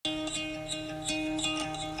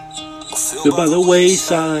feel by the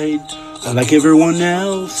wayside, like everyone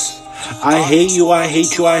else. I hate you, I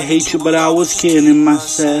hate you, I hate you, but I was kidding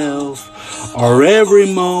myself. Or every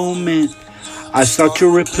moment I start to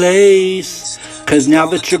replace, 'cause now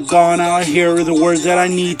that you're gone, I hear the words that I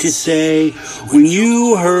need to say. When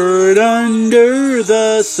you hurt under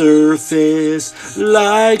the surface,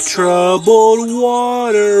 like troubled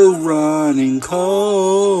water running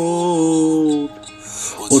cold.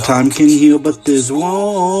 Well, time can heal, but this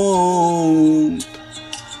won't.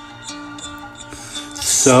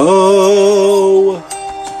 So,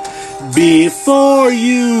 before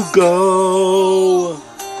you go,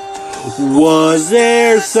 was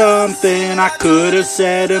there something I could have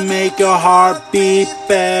said to make your heart beat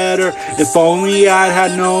better? If only I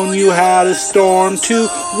had known you had a storm to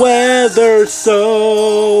weather.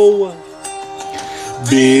 So,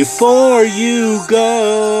 before you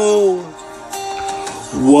go,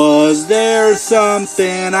 was there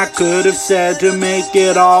something I could have said to make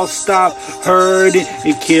it all stop hurting?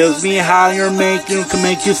 It kills me how you're making can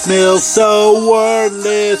make you feel so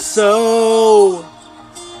worthless. So,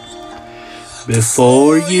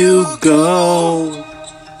 before you go,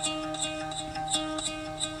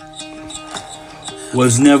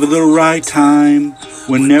 was never the right time,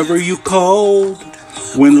 whenever you called,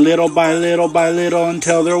 when little by little by little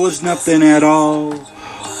until there was nothing at all.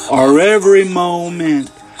 Or every moment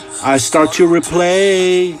I start to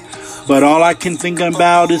replay, but all I can think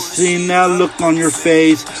about is seeing that look on your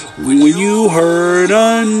face when you hurt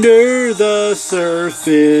under the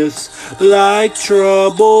surface, like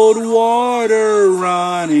troubled water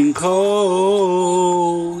running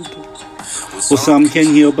cold. Well, some can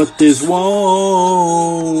heal, but this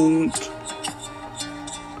won't.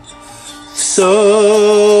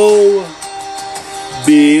 So,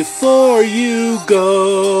 before you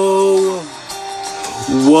go,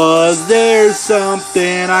 was there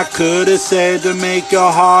something I could have said to make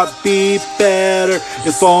your heart beat better?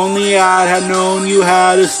 If only I had known you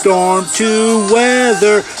had a storm to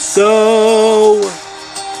weather. So,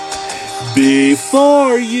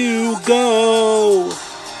 before you go,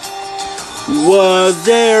 was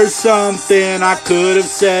there something I could have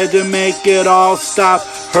said to make it all stop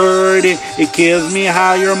hurting? It kills me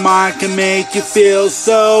how your mind can make you feel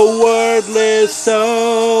so worthless.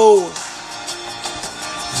 So,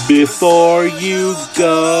 before you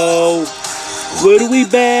go, would we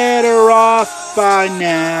better off by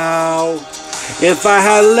now if I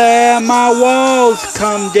had let my walls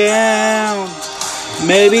come down?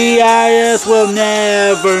 Maybe I just will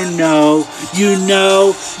never know. You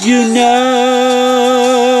know, you know.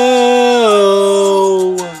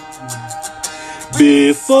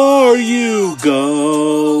 Before you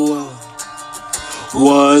go,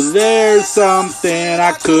 was there something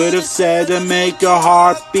I could have said to make your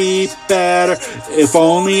heart beat better? If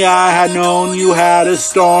only I had known you had a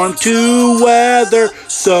storm to weather.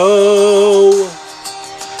 So,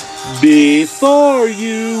 before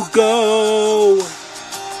you go,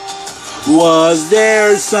 was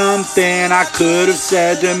there something I could have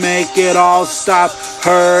said to make it all stop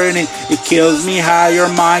hurting? It kills me how your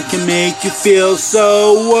mind can make you feel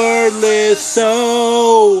so worthless.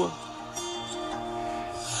 So,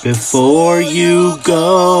 before you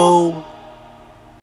go.